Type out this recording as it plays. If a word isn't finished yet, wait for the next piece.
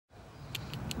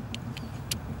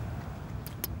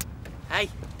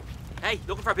Hey,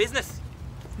 looking for business?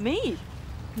 Me?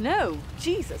 No.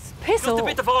 Jesus, piss Just off. a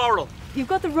bit of oral. You've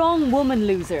got the wrong woman,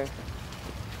 loser.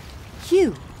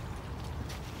 Hugh.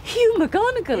 Hugh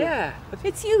McGonagall. Yeah.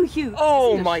 It's you, Hugh. Oh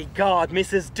isn't it? my God,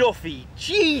 Mrs. Duffy.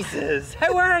 Jesus,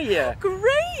 how are you?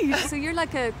 Great! So you're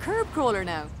like a curb crawler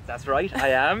now. That's right, I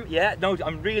am. Yeah, no,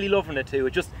 I'm really loving it too.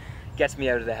 It just gets me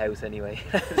out of the house anyway.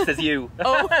 Says you.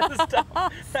 Oh,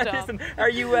 Stop. Listen, are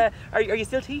you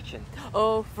still teaching?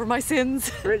 Oh, for my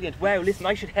sins. Brilliant. Wow, listen,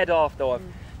 I should head off though.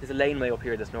 There's a laneway up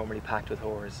here that's normally packed with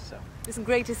whores, so. Listen,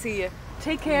 great to see you.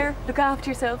 take care. Look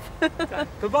after yourself.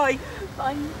 Goodbye.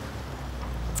 Bye.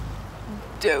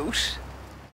 Dote.